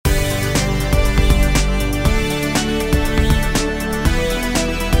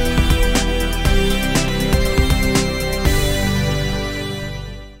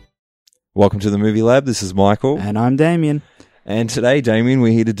Welcome to the Movie Lab. This is Michael. And I'm Damien. And today, Damien,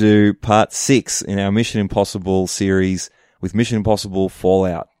 we're here to do part 6 in our Mission Impossible series with Mission Impossible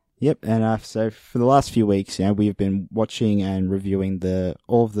Fallout. Yep, and so for the last few weeks, we've been watching and reviewing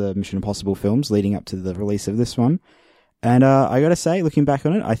all of the Mission Impossible films leading up to the release of this one. And I gotta say, looking back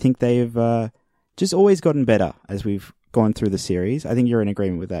on it, I think they've just always gotten better as we've gone through the series. I think you're in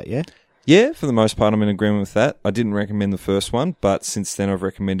agreement with that, yeah? Yeah, for the most part, I'm in agreement with that. I didn't recommend the first one, but since then I've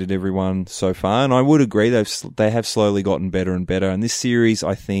recommended everyone so far, and I would agree they have slowly gotten better and better. And this series,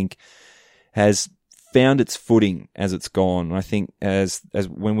 I think, has found its footing as it's gone. I think as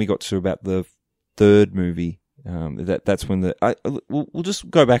when we got to about the third movie, that's when we'll just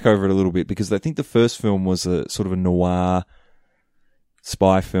go back over it a little bit, because I think the first film was a sort of a noir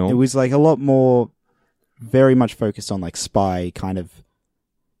spy film. It was like a lot more, very much focused on like spy kind of.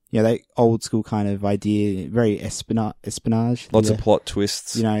 Yeah, that old school kind of idea, very espionage. Lots of plot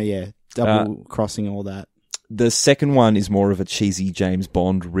twists. Double crossing and all that. The second one is more of a cheesy James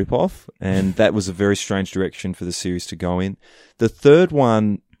Bond ripoff, and that was a very strange direction for the series to go in. The third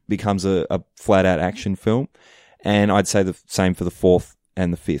one becomes a flat-out action film, and I'd say the same for the fourth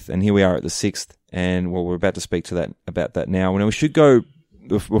and the fifth. And here we are at the sixth, and we're about to speak to about that now. And we should go.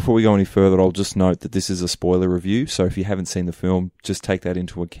 Before we go any further, I'll just note that this is a spoiler review, so if you haven't seen the film, just take that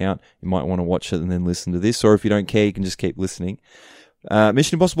into account. You might want to watch it and then listen to this, or if you don't care, you can just keep listening.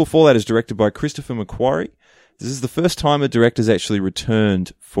 Mission Impossible Fallout is directed by Christopher McQuarrie. This is the first time a director's actually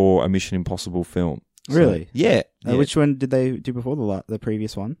returned for a Mission Impossible film. Really? Yeah. Which one did they do before the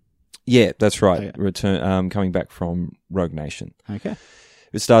previous one? Yeah, that's right. Okay. Coming back from Rogue Nation. Okay.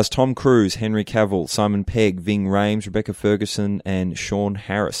 It stars Tom Cruise, Henry Cavill, Simon Pegg, Ving Rhames, Rebecca Ferguson, and Sean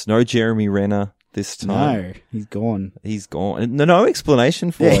Harris. No Jeremy Renner this time. No, he's gone. He's gone. No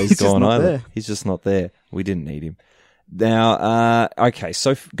explanation for why he's gone either. There. He's just not there. We didn't need him. Now, okay,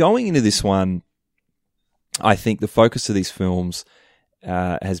 so going into this one, I think the focus of these films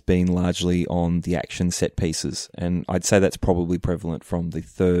has been largely on the action set pieces, and I'd say that's probably prevalent from the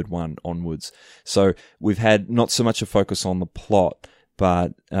third one onwards. So we've had not so much a focus on the plot,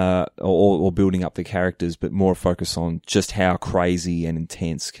 but or building up the characters, but more focus on just how crazy and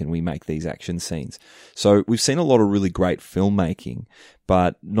intense can we make these action scenes. So we've seen a lot of really great filmmaking,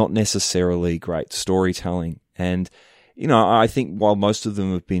 but not necessarily great storytelling. And, I think while most of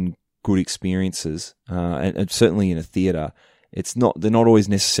them have been good experiences, and certainly in a theater, they're not always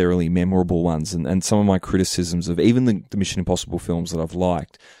necessarily memorable ones. And some of my criticisms of even the Mission Impossible films that I've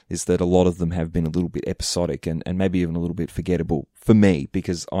liked is that a lot of them have been a little bit episodic and maybe even a little bit forgettable for me,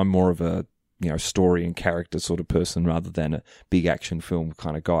 because I'm more of a, story and character sort of person rather than a big action film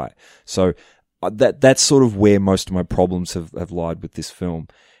kind of guy. So that's sort of where most of my problems have lied with this film.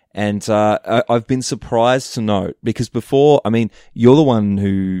 And I've been surprised to note, because before, you're the one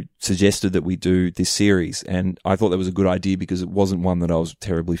who suggested that we do this series, and I thought that was a good idea because it wasn't one that I was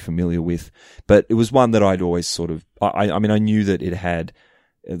terribly familiar with, but it was one that I'd always sort of, I knew that it had,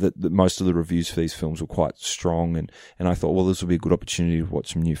 that most of the reviews for these films were quite strong, and I thought, well, this would be a good opportunity to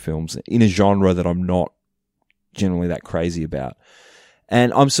watch some new films in a genre that I'm not generally that crazy about.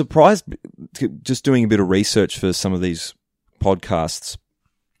 And I'm surprised, just doing a bit of research for some of these podcasts,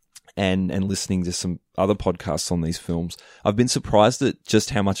 and listening to some other podcasts on these films, I've been surprised at just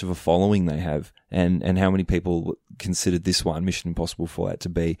how much of a following they have, and how many people considered this one, Mission Impossible Fallout, to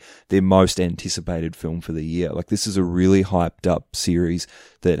be their most anticipated film for the year. Like, this is a really hyped up series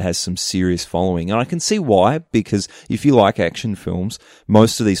that has some serious following, and I can see why, because if you like action films,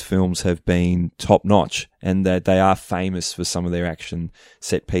 most of these films have been top notch, and that they are famous for some of their action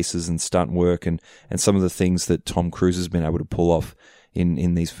set pieces and stunt work, and some of the things that Tom Cruise has been able to pull off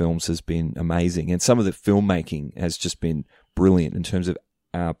in these films has been amazing. And some of the filmmaking has just been brilliant in terms of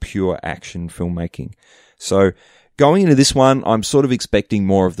pure action filmmaking. So going into this one, I'm sort of expecting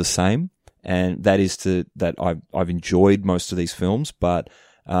more of the same, and that is that I've enjoyed most of these films, but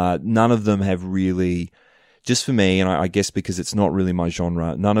none of them have really, just for me, and I guess because it's not really my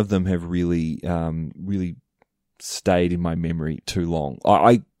genre, none of them have really stayed in my memory too long.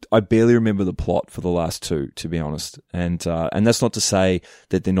 I barely remember the plot for the last two, to be honest. And that's not to say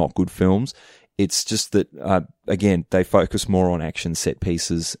that they're not good films. It's just that, again, they focus more on action set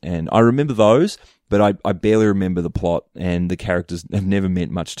pieces, and I remember those, but I barely remember the plot, and the characters have never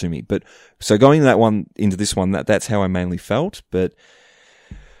meant much to me. But so going into this one, that's how I mainly felt, but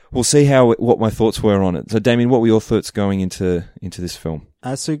we'll see what my thoughts were on it. So Damien, what were your thoughts going into this film?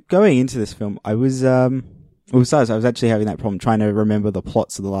 So going into this film, I was, besides, I was actually having that problem trying to remember the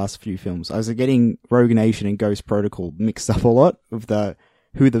plots of the last few films. I was getting Rogue Nation and Ghost Protocol mixed up a lot of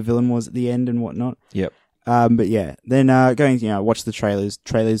who the villain was at the end and whatnot. Yep. But yeah, then going, watch the trailers.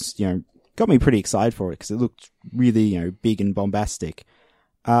 Trailers, got me pretty excited for it because it looked really, big and bombastic.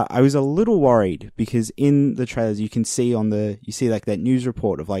 I was a little worried because in the trailers you can see like that news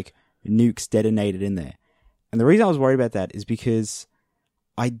report of like nukes detonated in there. And the reason I was worried about that is because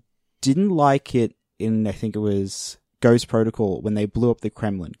I didn't like it in, I think it was Ghost Protocol when they blew up the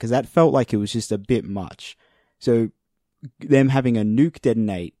Kremlin, because that felt like it was just a bit much. So them having a nuke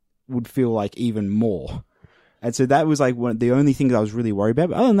detonate would feel like even more. And so that was like the only thing that I was really worried about.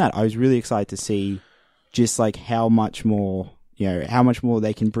 But other than that, I was really excited to see just like how much more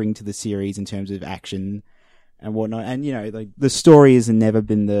they can bring to the series in terms of action and whatnot. And, like the story has never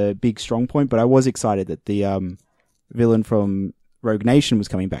been the big strong point, but I was excited that the villain from Rogue Nation was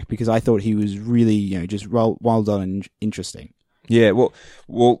coming back because I thought he was really, just well done and interesting. Yeah, well,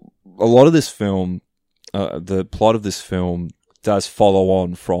 a lot of this film, the plot of this film does follow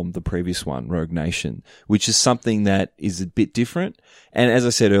on from the previous one, Rogue Nation, which is something that is a bit different. And as I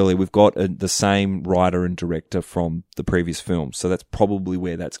said earlier, we've got the same writer and director from the previous film, so that's probably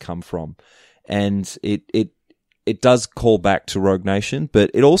where that's come from. And it does call back to Rogue Nation,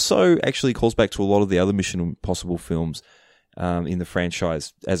 but it also actually calls back to a lot of the other Mission Impossible films in the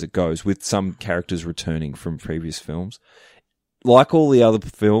franchise as it goes, with some characters returning from previous films. Like all the other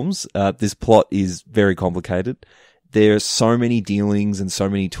films, this plot is very complicated. There are so many dealings and so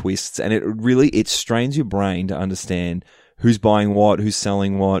many twists, and it strains your brain to understand who's buying what, who's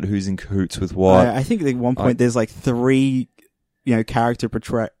selling what, who's in cahoots with what. I think at one point there's like 3, character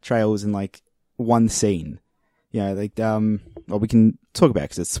portrayals in like one scene. Well, we can talk about it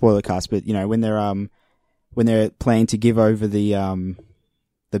because it's spoiler cast, but when they're planning to give over the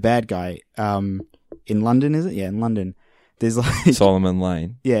bad guy in London, is it? Yeah, in London. There's like Solomon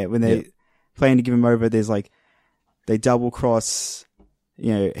Lane. Yeah, when they're planning to give him over, there's like they double cross,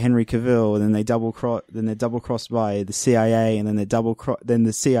 Henry Cavill, and then they're double crossed by the CIA, and then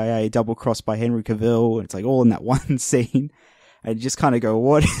the CIA double crossed by Henry Cavill, and it's like all in that one scene. And you just kind of go,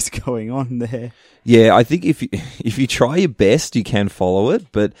 what is going on there? Yeah, I think if you try your best, you can follow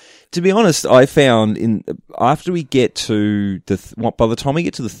it. But to be honest, I found after we get to by the time we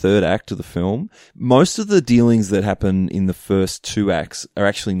get to the third act of the film, most of the dealings that happen in the first 2 acts are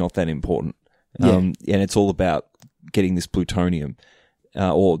actually not that important. Yeah. And it's all about getting this plutonium,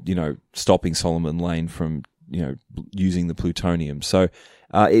 or stopping Solomon Lane from using the plutonium. So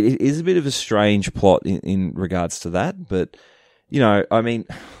it is a bit of a strange plot in regards to that, but.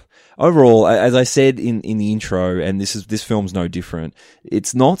 Overall, as I said in the intro, and this film's no different,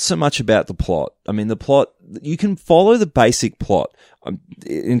 it's not so much about the plot. I mean, the plot, you can follow the basic plot.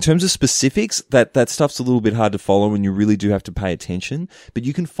 In terms of specifics, that stuff's a little bit hard to follow and you really do have to pay attention, but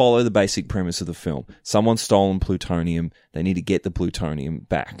you can follow the basic premise of the film. Someone's stolen plutonium, they need to get the plutonium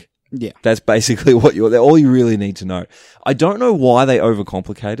back. Yeah. That's basically all you really need to know. I don't know why they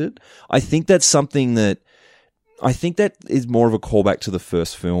overcomplicate it. I think that is more of a callback to the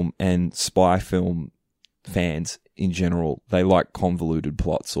first film, and spy film fans in general. They like convoluted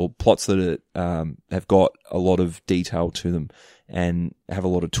plots, or plots that have got a lot of detail to them and have a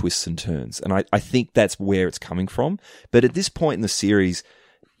lot of twists and turns. And I think that's where it's coming from. But at this point in the series,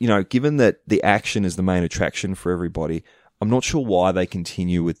 given that the action is the main attraction for everybody, I'm not sure why they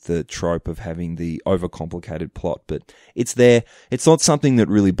continue with the trope of having the overcomplicated plot, but it's there. It's not something that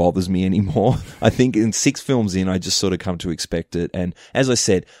really bothers me anymore. I think in 6 films in, I just sort of come to expect it. And as I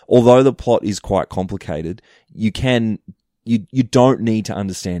said, although the plot is quite complicated, you don't need to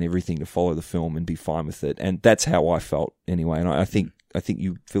understand everything to follow the film and be fine with it. And that's how I felt anyway. And I think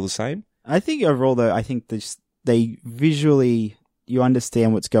you feel the same. I think overall, though, I think they visually. You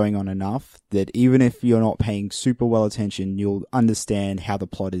understand what's going on enough that even if you're not paying super well attention, you'll understand how the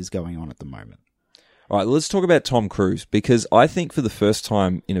plot is going on at the moment. All right, let's talk about Tom Cruise, because I think for the first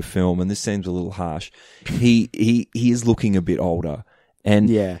time in a film, and this seems a little harsh, he is looking a bit older, and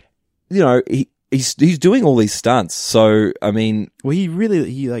yeah, he's doing all these stunts. So I mean, well, he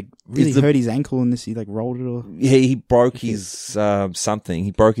really hurt his ankle in this. He rolled it, or he broke his something.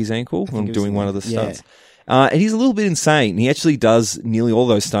 He broke his ankle when doing one of the stunts. Yeah. And he's a little bit insane. He actually does nearly all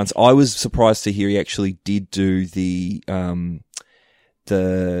those stunts. I was surprised to hear he actually did do the what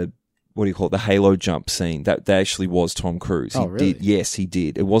do you call it? The Halo jump scene. That actually was Tom Cruise. Oh, really? Yes, he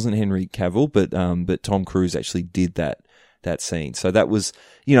did. It wasn't Henry Cavill, but Tom Cruise actually did that scene. So that was,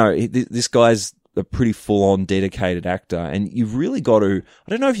 this guy's a pretty full-on dedicated actor, and you've really got to, I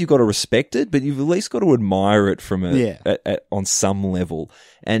don't know if you've got to respect it, but you've at least got to admire it from on some level.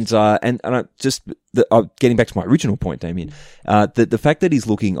 And I just, getting back to my original point, Damien, the fact that he's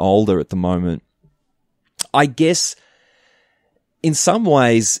looking older at the moment, I guess in some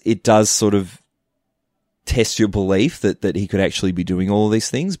ways it does sort of test your belief that he could actually be doing all of these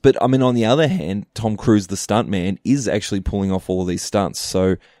things. But I mean, on the other hand, Tom Cruise, the stuntman, is actually pulling off all of these stunts.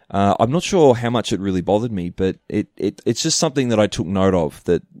 So I'm not sure how much it really bothered me, but it's just something that I took note of,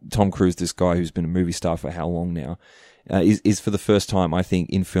 that Tom Cruise, this guy who's been a movie star for how long now, is for the first time, I think,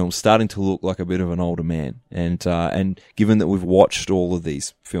 in film starting to look like a bit of an older man. And given that we've watched all of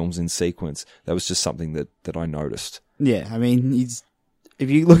these films in sequence, that was just something that I noticed. Yeah, I mean, if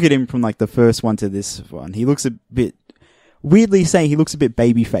you look at him from like the first one to this one, he looks a bit, weirdly saying he looks a bit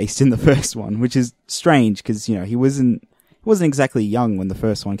baby-faced in the first one, which is strange because, you know, he wasn't exactly young when the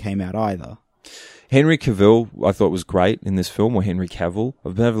first one came out either. Henry Cavill, I thought, was great in this film, or Henry Cavill.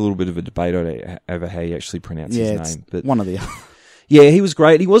 I've been having a little bit of a debate over how you actually pronounce his name. But one of the other. Yeah, he was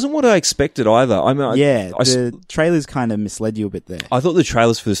great. He wasn't what I expected either. I mean, the trailers kind of misled you a bit there. I thought the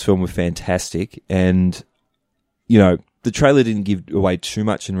trailers for this film were fantastic, and, you know, the trailer didn't give away too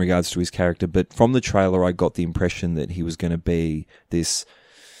much in regards to his character, but from the trailer I got the impression that he was going to be this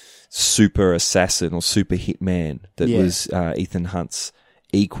super assassin or super hitman that was Ethan Hunt's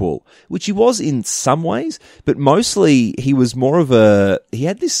equal, which he was in some ways, but mostly he was more of he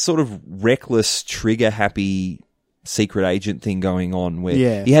had this sort of reckless, trigger-happy secret agent thing going on where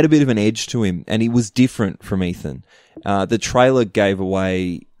he had a bit of an edge to him, and he was different from Ethan. The trailer gave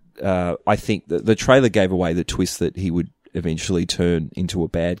away, I think the trailer gave away the twist that he would eventually turn into a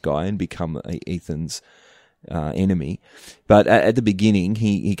bad guy and become Ethan's enemy. But at the beginning,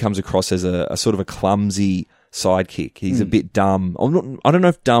 he comes across as a sort of a clumsy sidekick. He's a bit dumb. I don't know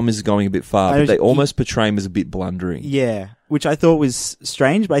if dumb is going a bit far, but they almost portray him as a bit blundering. Yeah, which I thought was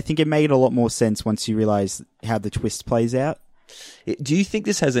strange, but I think it made a lot more sense once you realize how the twist plays out. Do you think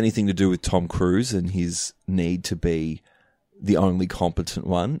this has anything to do with Tom Cruise and his need to be the only competent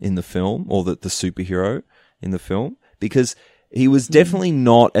one in the film, or the superhero in the film? Because he was definitely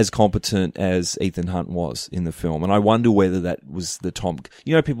not as competent as Ethan Hunt was in the film. And I wonder whether that was the Tom...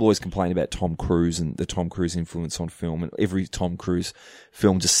 You know, people always complain about Tom Cruise and the Tom Cruise influence on film. And every Tom Cruise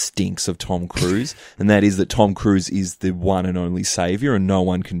film just stinks of Tom Cruise. And that is that Tom Cruise is the one and only savior and no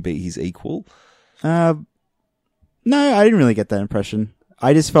one can be his equal. No, I didn't really get that impression.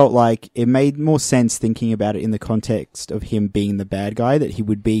 I just felt like it made more sense thinking about it in the context of him being the bad guy, that he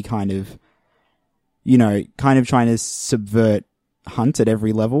would be kind of trying to subvert Hunt at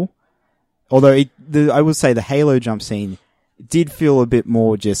every level. Although I will say the Halo jump scene did feel a bit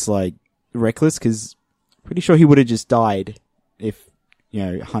more just like reckless, because pretty sure he would have just died if, you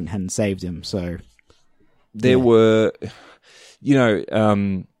know, Hunt hadn't saved him. So there were,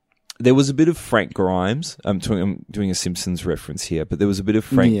 there was a bit of Frank Grimes. I'm doing a Simpsons reference here, but there was a bit of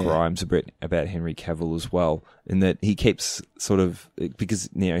Frank Grimes about Henry Cavill as well, in that he keeps sort of, because,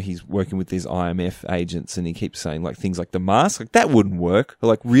 you know, he's working with these IMF agents, and he keeps saying like things like the mask, like that wouldn't work.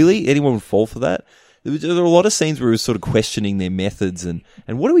 Like, really? Anyone would fall for that? There were a lot of scenes where he was sort of questioning their methods and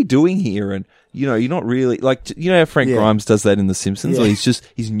what are we doing here? And, you know, you're not really, like, you know how Frank Grimes does that in The Simpsons? Or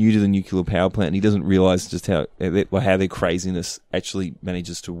he's new to the nuclear power plant and he doesn't realize just how their craziness actually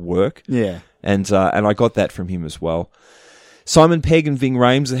manages to work. Yeah. And I got that from him as well. Simon Pegg and Ving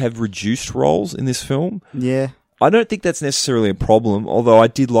Rhames have reduced roles in this film. Yeah. I don't think that's necessarily a problem, although I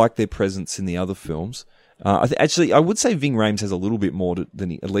did like their presence in the other films. I would say Ving Rhames has a little bit more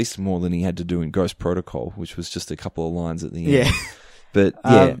at least more than he had to do in Ghost Protocol, which was just a couple of lines at the end. Yeah. But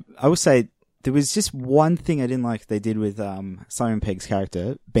yeah. I would say there was just one thing I didn't like they did with Simon Pegg's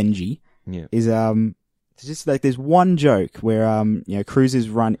character, Benji. Yeah. Is just like there's one joke where Cruise is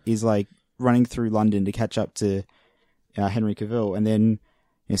running through London to catch up to Henry Cavill, and then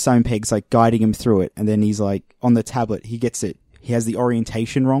Simon Pegg's like guiding him through it, and then he's like on the tablet, he gets it. He has the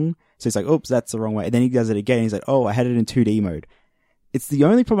orientation wrong. So he's like, oops, that's the wrong way. And then he does it again. And he's like, oh, I had it in 2D mode. It's the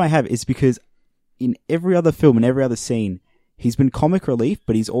only problem I have is because in every other film and every other scene, he's been comic relief,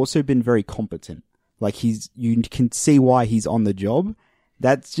 but he's also been very competent. Like you can see why he's on the job.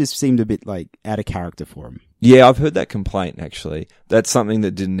 That just seemed a bit like out of character for him. Yeah, I've heard that complaint actually. That's something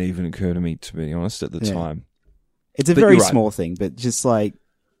that didn't even occur to me, to be honest, at the time. It's a very small thing, but just like,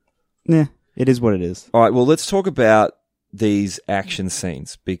 it is what it is. All right, well, let's talk about these action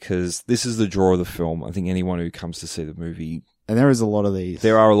scenes, because this is the draw of the film. I think anyone who comes to see the movie, and there is a lot of these.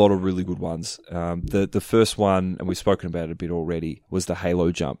 There are a lot of really good ones. The first one, and we've spoken about it a bit already, was the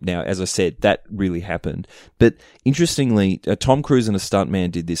Halo jump. Now, as I said, that really happened. But interestingly, Tom Cruise and a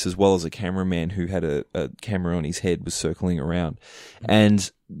stuntman did this, as well as a cameraman who had a camera on his head was circling around. And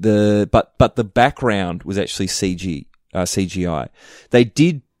but the background was actually CGI.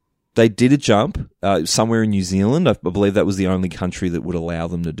 They did a jump somewhere in New Zealand. I believe that was the only country that would allow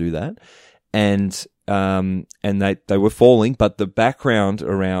them to do that. And they were falling, but the background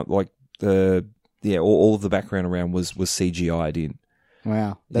around, like the all of the background around was CGI'd in.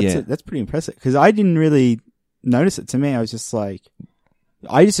 Wow, Yeah. that's pretty impressive. Because I didn't really notice it. To me, I was just like,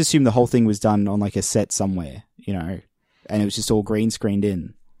 I just assumed the whole thing was done on like a set somewhere, you know, and it was just all green screened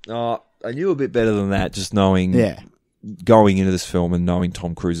in. I knew a bit better than that, just knowing going into this film and knowing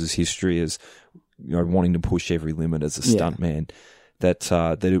Tom Cruise's history as, you know, wanting to push every limit as a stuntman,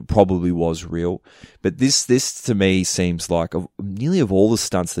 that it probably was real. But this to me seems like nearly of all the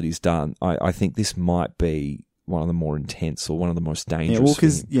stunts that he's done, I think this might be one of the more intense or one of the most dangerous. Yeah, well,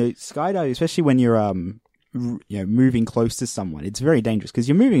 because skydiving, especially when you're moving close to someone, it's very dangerous because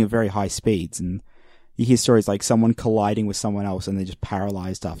you're moving at very high speeds, and you hear stories like someone colliding with someone else and they're just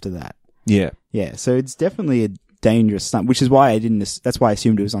paralyzed after that. Yeah, yeah. So it's definitely a dangerous stunt, which is why that's why I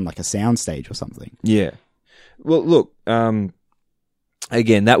assumed it was on like a sound stage or something. Yeah. Well, look,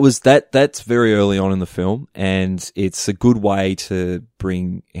 again, that's very early on in the film, and it's a good way to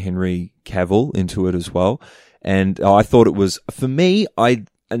bring Henry Cavill into it as well. And I thought it was, for me, and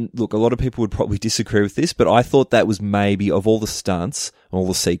look, a lot of people would probably disagree with this, but I thought that was maybe, of all the stunts, all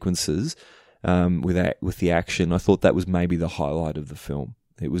the sequences, with the action, I thought that was maybe the highlight of the film.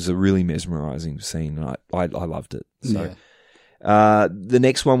 It was a really mesmerizing scene, and I loved it. So, the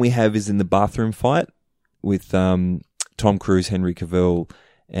next one we have is in the bathroom fight with Tom Cruise, Henry Cavill,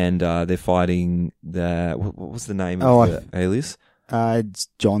 and they're fighting what was the name of the alias? It's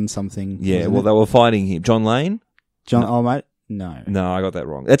John something. Yeah, well, they were fighting him. John Lane? Mate? No, I got that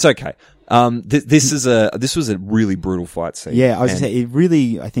wrong. That's okay. This was a really brutal fight scene. Yeah, I was gonna say, it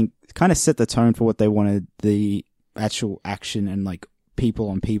really, I think, kind of set the tone for what they wanted the actual action and like people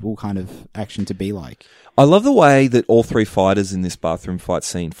on people kind of action to be like. I love the way that all three fighters in this bathroom fight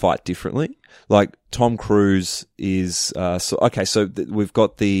scene fight differently. Like Tom Cruise is we've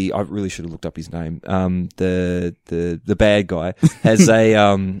got I really should have looked up his name. The bad guy has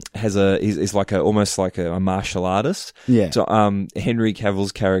is like almost like a martial artist. Yeah. So Henry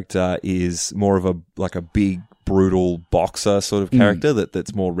Cavill's character is more of a big brutal boxer sort of character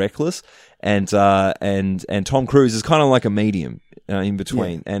that's more reckless, and Tom Cruise is kind of like a medium in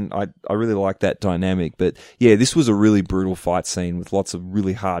between, and I really like that dynamic. But yeah, this was a really brutal fight scene with lots of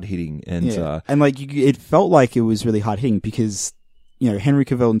really hard hitting, and it felt like it was really hard hitting because, you know, Henry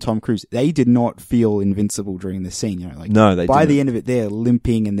Cavill and Tom Cruise, they did not feel invincible during this scene. You know, like no, by the end of it, they're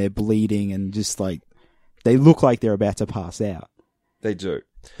limping and they're bleeding and just like they look like they're about to pass out. They do.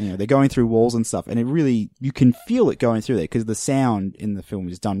 You know, they're going through walls and stuff, and it really, you can feel it going through there because the sound in the film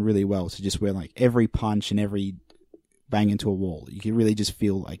is done really well. So just where like every punch and every bang into a wall, you can really just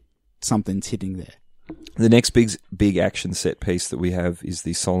feel like something's hitting there. The next big action set piece that we have is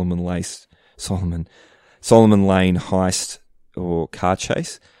the Solomon Lane heist or car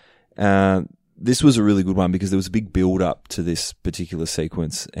chase. This was a really good one because there was a big build up to this particular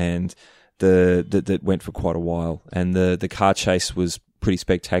sequence, and that went for quite a while. And the car chase was pretty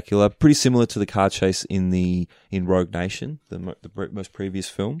spectacular, pretty similar to the car chase in Rogue Nation, the most previous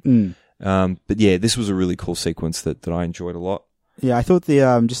film. But yeah, this was a really cool sequence that I enjoyed a lot. Yeah, I thought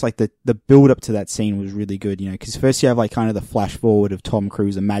the build up to that scene was really good, you know, because first you have like kind of the flash forward of Tom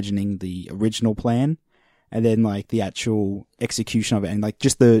Cruise imagining the original plan, and then like the actual execution of it, and like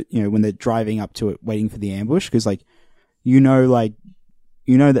just when they're driving up to it, waiting for the ambush, because like, you know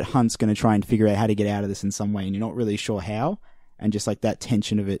that Hunt's going to try and figure out how to get out of this in some way, and you're not really sure how, and just like that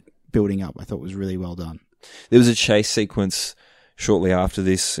tension of it building up, I thought was really well done. There was a chase sequence shortly after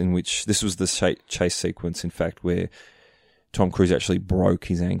this, in which this was the chase sequence, in fact, where Tom Cruise actually broke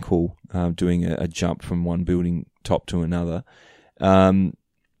his ankle doing a jump from one building top to another.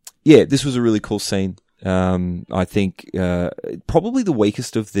 This was a really cool scene. I think probably the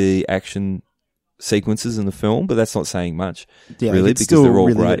weakest of the action sequences in the film, but that's not saying much, really, because they're all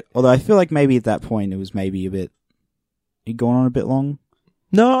really great. Good. Although I feel like maybe at that point it was maybe it gone on a bit long.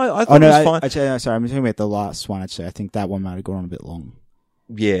 No, I thought it was fine. Actually, sorry, I'm talking about the last one. Actually, I think that one might have gone on a bit long.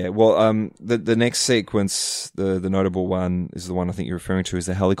 Yeah, well, the next sequence, the notable one, is the one I think you're referring to, is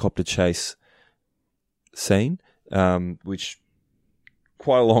the helicopter chase scene, which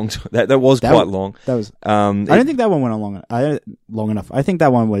quite a long. That was quite long. That was. I don't think that one went on long enough. I think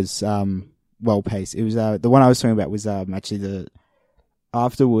that one was well paced. It was the one I was talking about was actually the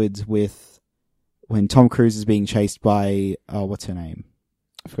afterwards with when Tom Cruise is being chased by what's her name?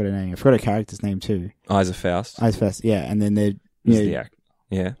 I forgot her name. I forgot her character's name too. Isa Faust. Yeah, and then they're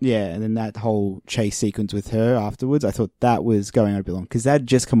Yeah, and then that whole chase sequence with her afterwards, I thought that was going on a bit long because that had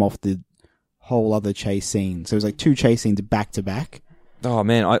just come off the whole other chase scene. So it was like two chase scenes back to back. Oh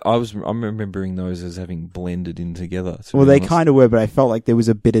man, I'm remembering those as having blended in together. Well, they kind of were, but I felt like there was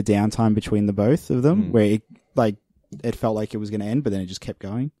a bit of downtime between the both of them where it felt like it was going to end, but then it just kept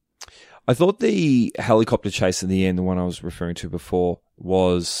going. I thought the helicopter chase at the end, the one I was referring to before,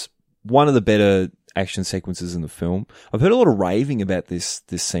 was one of the better action sequences in the film. I've heard a lot of raving about this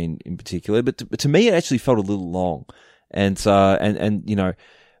scene in particular, but to me it actually felt a little long. And you know,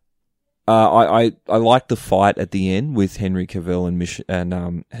 I liked the fight at the end with Henry Cavill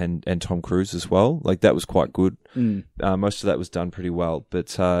and Tom Cruise as well. Like, that was quite good. Most of that was done pretty well.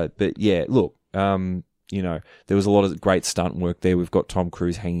 But yeah, look, you know, there was a lot of great stunt work there. We've got Tom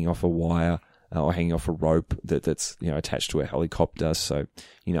Cruise hanging off a wire or hanging off a rope that's, you know, attached to a helicopter. So,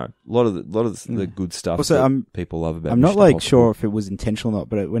 you know, a lot of the good stuff also, that people love about. I'm not Mission Impossible. sure if it was intentional or not,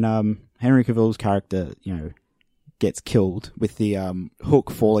 but when Henry Cavill's character, you know, gets killed with the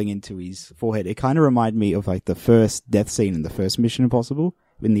hook falling into his forehead, it kind of reminded me of like the first death scene in the first Mission Impossible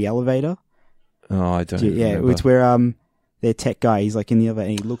in the elevator. Oh, I don't. Remember. It's where their tech guy, he's like in the elevator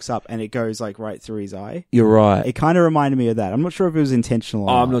and he looks up and it goes like right through his eye. You're right. It kind of reminded me of that. I'm not sure if it was intentional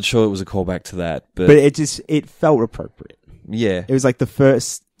or I'm not sure it was a callback to that, but it felt appropriate. Yeah. It was like the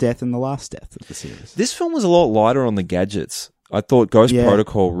first death and the last death of the series. This film was a lot lighter on the gadgets. I thought Ghost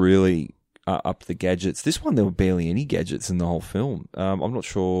Protocol really upped the gadgets. This one, there were barely any gadgets in the whole film. I'm not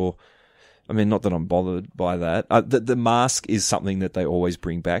sure. I mean, not that I'm bothered by that. The mask is something that they always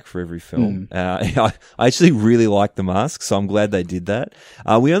bring back for every film. I actually really like the mask, so I'm glad they did that.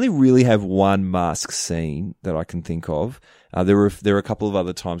 We only really have one mask scene that I can think of. There were a couple of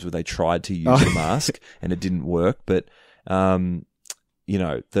other times where they tried to use the mask and it didn't work, but you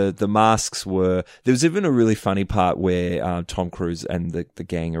know, the masks were. There was even a really funny part where Tom Cruise and the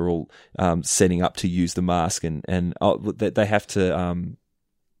gang are all setting up to use the mask, and they have to.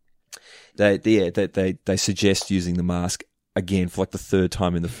 They suggest using the mask again for like the third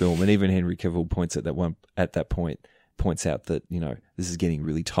time in the film, and even Henry Cavill points at that point points out that, you know, this is getting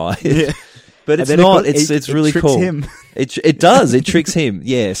really tired. Yeah. But it's not. It's really tricks cool. Him. It does. It tricks him.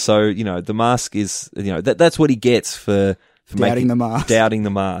 Yeah. So, you know, the mask is, you know, that's what he gets for doubting the mask. Doubting the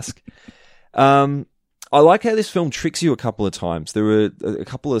mask. I like how this film tricks you a couple of times. There were a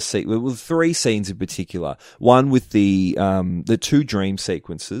couple of three scenes in particular. One with the two dream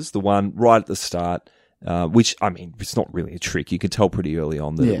sequences. The one right at the start, which, I mean, it's not really a trick. You could tell pretty early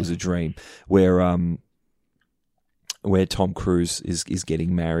on that it was a dream, where Tom Cruise is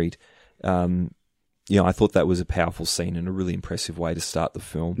getting married. You know, I thought that was a powerful scene and a really impressive way to start the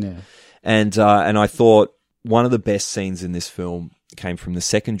film. Yeah. And I thought one of the best scenes in this film came from the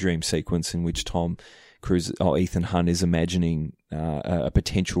second dream sequence, in which Ethan Hunt is imagining a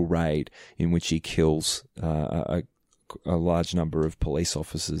potential raid in which he kills a large number of police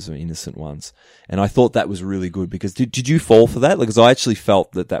officers or innocent ones. And I thought that was really good, because did you fall for that? Because I actually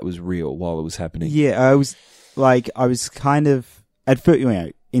felt that was real while it was happening. Yeah, I was kind of, at first, you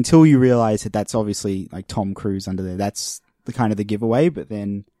know, until you realize that that's obviously like Tom Cruise under there. That's the kind of the giveaway. But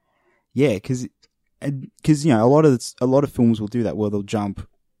then, yeah, because you know, a lot of films will do that, where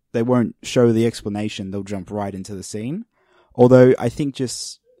they won't show the explanation, they'll jump right into the scene. Although I think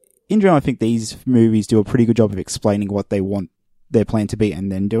in general, I think these movies do a pretty good job of explaining what they want their plan to be and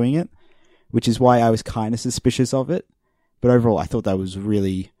then doing it, which is why I was kind of suspicious of it. But overall, I thought that was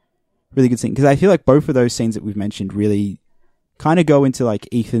really, really good scene, because I feel like both of those scenes that we've mentioned really kind of go into like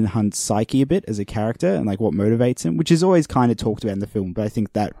Ethan Hunt's psyche a bit as a character and like what motivates him, which is always kind of talked about in the film. But I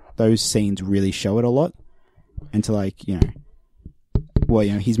think that those scenes really show it a lot, and to like, you know, well,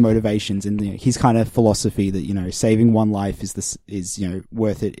 you know, his motivations and, you know, his kind of philosophy that, you know, saving one life is you know,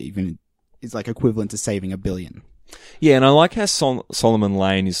 worth it, even is like equivalent to saving 1 billion. Yeah, and I like how Solomon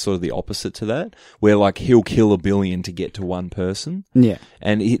Lane is sort of the opposite to that, where like he'll kill 1 billion to get to one person. Yeah.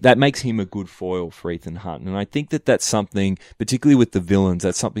 And that makes him a good foil for Ethan Hunt. And I think that's something, particularly with the villains,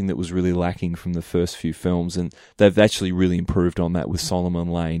 that's something that was really lacking from the first few films. And they've actually really improved on that with Solomon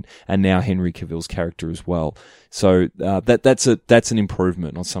Lane and now Henry Cavill's character as well. So that's an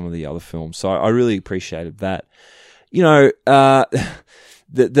improvement on some of the other films. So I really appreciated that. You know,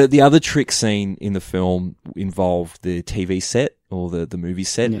 The other trick scene in the film involved the TV set, or the movie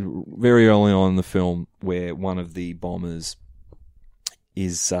set, very early on in the film, where one of the bombers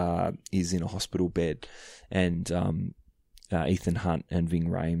is in a hospital bed, and Ethan Hunt and Ving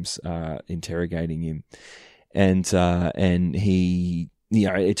Rhames are interrogating him, and he, you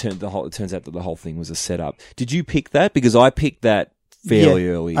know, it turns out that the whole thing was a setup. Did you pick that? Because I picked that fairly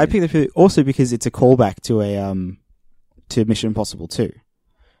early. I picked it also because it's a callback to to Mission Impossible 2.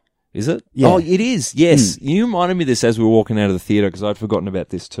 Is it? Yeah. Oh, it is. Yes. You reminded me of this as we were walking out of the theater, because I'd forgotten about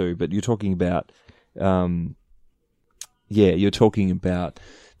this too. But you're talking about, you're talking about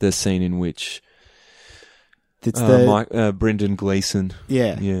the scene in which it's Brendan Gleeson.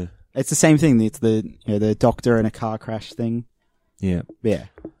 Yeah. It's the same thing. It's the doctor in a car crash thing. Yeah. Yeah.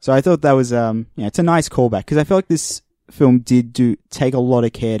 So I thought that was, it's a nice callback because I feel like this film did take a lot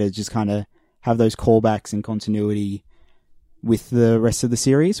of care to just kind of have those callbacks and continuity with the rest of the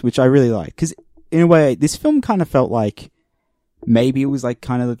series, which I really like. Because in a way, this film kind of felt like maybe it was like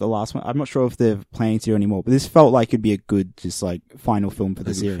kind of the last one. I'm not sure if they're planning to do anymore, but this felt like it'd be a good, just like final film for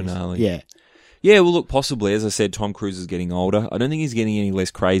the series. Finale. Yeah. Yeah, well, look, possibly. As I said, Tom Cruise is getting older. I don't think he's getting any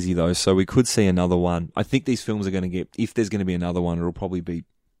less crazy, though, so we could see another one. I think these films are going to get, if there's going to be another one, it'll probably be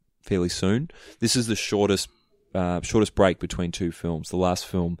fairly soon. This is the shortest break between two films. The last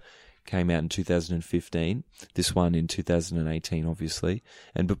film came out in 2015. This one in 2018, obviously.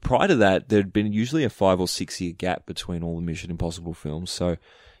 But prior to that, there'd been usually a 5 or 6 year gap between all the Mission Impossible films. So,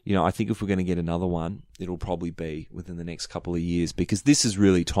 I think if we're going to get another one, it'll probably be within the next couple of years because this is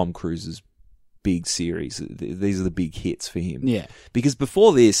really Tom Cruise's big series. These are the big hits for him. Yeah. Because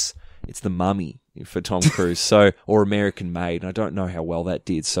before this, it's The Mummy for Tom Cruise, or American Made, and I don't know how well that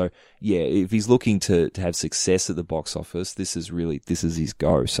did. So, yeah, if he's looking to have success at the box office, this is his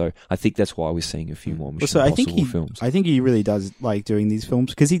go. So, I think that's why we're seeing a few more Mission Impossible films. I think he really does like doing these films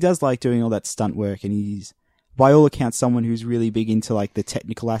because he does like doing all that stunt work, and he's, by all accounts, someone who's really big into like the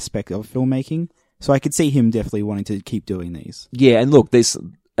technical aspect of filmmaking. So, I could see him definitely wanting to keep doing these. Yeah, and look, this,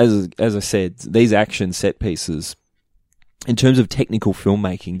 as I said, these action set pieces, in terms of technical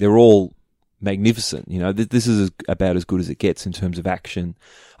filmmaking, they're all magnificent. This is about as good as it gets in terms of action.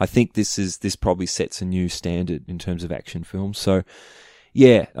 I think this probably sets a new standard in terms of action films. So,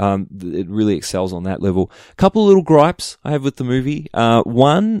 yeah, it really excels on that level. A couple of little gripes I have with the movie.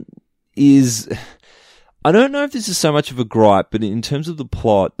 One is, I don't know if this is so much of a gripe, but in terms of the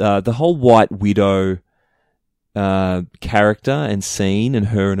plot, the whole White Widow character and scene, and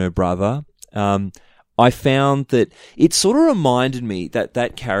her and her brother, I found that it sort of reminded me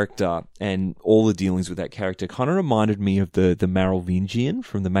that character and all the dealings with that character kind of reminded me of the Merovingian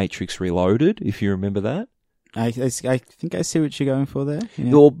from The Matrix Reloaded, if you remember that. I think I see what you're going for there.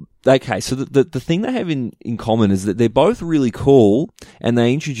 Yeah. Well, okay, so the thing they have in common is that they're both really cool, and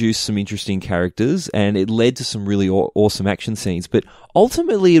they introduced some interesting characters, and it led to some really awesome action scenes, but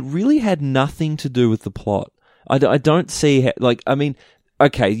ultimately it really had nothing to do with the plot. I don't see how,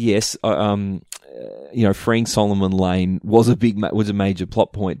 okay, yes, freeing Solomon Lane was a major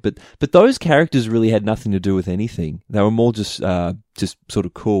plot point, but those characters really had nothing to do with anything. They were more just sort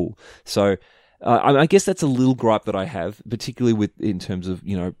of cool. So, I guess that's a little gripe that I have, particularly in terms of,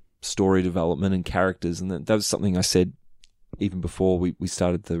 story development and characters. And that was something I said even before we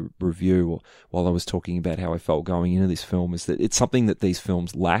started the review, or while I was talking about how I felt going into this film, is that it's something that these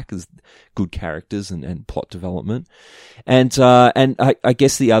films lack, is good characters and plot development. And I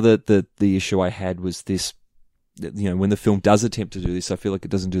guess the issue I had was this, when the film does attempt to do this, I feel like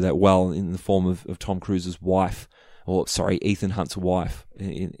it doesn't do that well in the form of Tom Cruise's wife, Ethan Hunt's wife,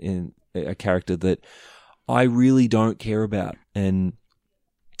 in a character that I really don't care about. And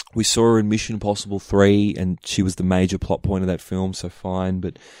we saw her in Mission Impossible 3, and she was the major plot point of that film, so fine.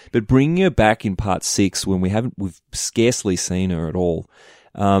 But bringing her back in Part 6 when we've scarcely seen her at all,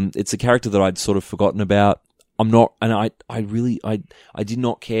 it's a character that I'd sort of forgotten about. I did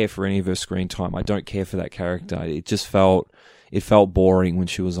not care for any of her screen time. I don't care for that character. It just felt boring when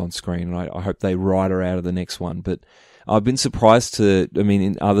she was on screen, and I hope they write her out of the next one. But I've been surprised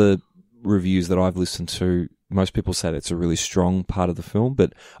in other reviews that I've listened to, most people say that's a really strong part of the film,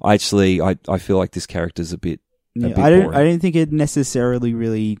 but I feel like this character's a bit boring. I don't think it necessarily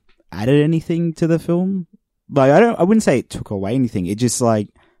really added anything to the film. I wouldn't say it took away anything. It just I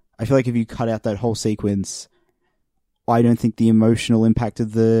feel like if you cut out that whole sequence, I don't think the emotional impact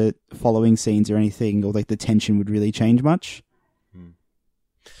of the following scenes or anything, or the tension would really change much.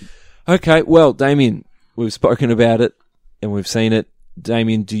 Okay, well, Damien, we've spoken about it and we've seen it.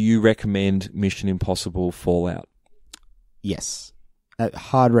 Damien, do you recommend Mission Impossible Fallout? Yes.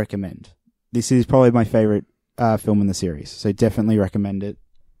 Hard recommend. This is probably my favorite film in the series, so definitely recommend it.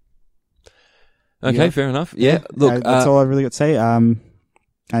 Okay, fair enough. Yeah, look, that's all I've really got to say. I'm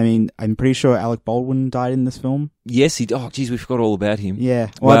pretty sure Alec Baldwin died in this film. Yes, he did. Oh, geez, we forgot all about him.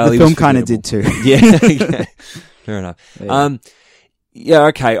 Yeah. Well, the film kind of did too. Yeah. Okay. Fair enough. Yeah.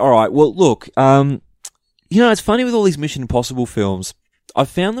 Okay. All right. Well, look, it's funny with all these Mission Impossible films. I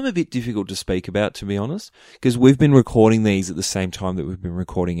found them a bit difficult to speak about, to be honest, because we've been recording these at the same time that we've been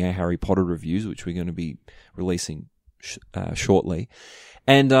recording our Harry Potter reviews, which we're going to be releasing shortly.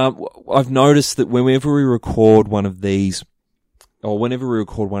 And I've noticed that whenever we record one of these, or whenever we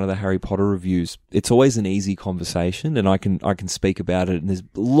record one of the Harry Potter reviews, it's always an easy conversation, and I can speak about it. And there's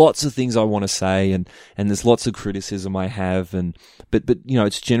lots of things I want to say, and there's lots of criticism I have, but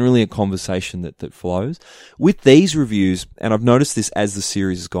it's generally a conversation that flows. With these reviews, and I've noticed this as the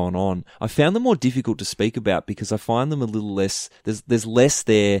series has gone on, I found them more difficult to speak about because I find them a little less. There's less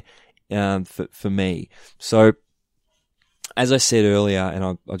there for me. So, as I said earlier, and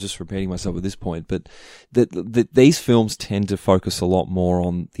I'm just repeating myself at this point, but that these films tend to focus a lot more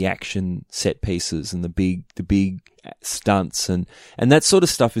on the action set pieces and the big stunts and that sort of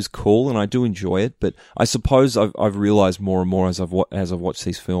stuff is cool, and I do enjoy it. But I suppose I've realized more and more as I've watched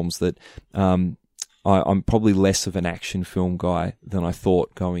these films that I'm probably less of an action film guy than I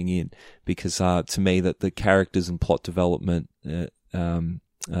thought going in, because to me that the characters and plot development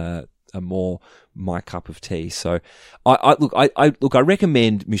are more my cup of tea. So I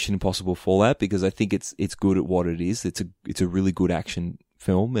recommend Mission Impossible Fallout because I think it's good at what it is. It's a really good action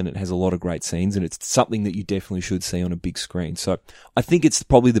film, and it has a lot of great scenes, and it's something that you definitely should see on a big screen. So I think it's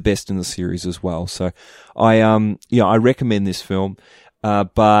probably the best in the series as well. So I recommend this film,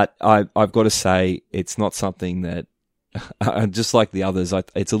 but I've got to say it's not something that just like the others,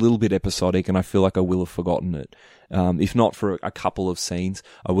 it's a little bit episodic, and I feel like I will have forgotten it. If not for a couple of scenes,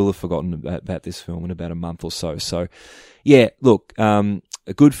 I will have forgotten about this film in about a month or so. So, yeah, look, a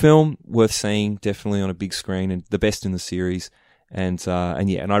good film, worth seeing, definitely on a big screen, and the best in the series. And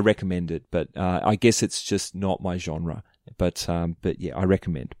I recommend it. But I guess it's just not my genre. But yeah, I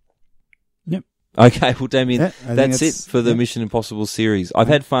recommend. Yep. Okay, well, Damien, yeah, that's it for the Mission Impossible series. I've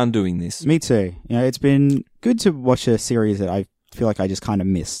had fun doing this. Me too. It's been good to watch a series that I feel like I just kind of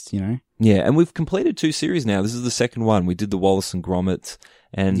missed, Yeah, and we've completed 2 series now. This is the second one. We did the Wallace and Gromit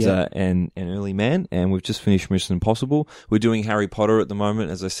and Early Man, and we've just finished Mission Impossible. We're doing Harry Potter at the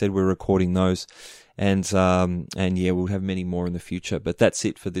moment. As I said, we're recording those. And yeah, we'll have many more in the future. But that's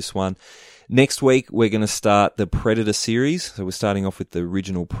it for this one. Next week, we're going to start the Predator series. So we're starting off with the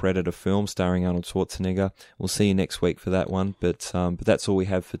original Predator film starring Arnold Schwarzenegger. We'll see you next week for that one. But that's all we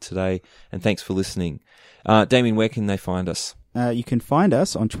have for today. And thanks for listening. Damien, where can they find us? You can find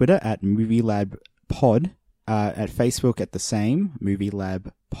us on Twitter at MovieLabPod, at Facebook at the same,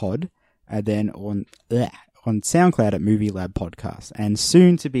 MovieLabPod, and then on SoundCloud at MovieLab Podcast, and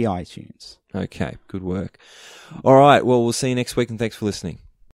soon to be iTunes. Okay, good work. All right, well, we'll see you next week, and thanks for listening.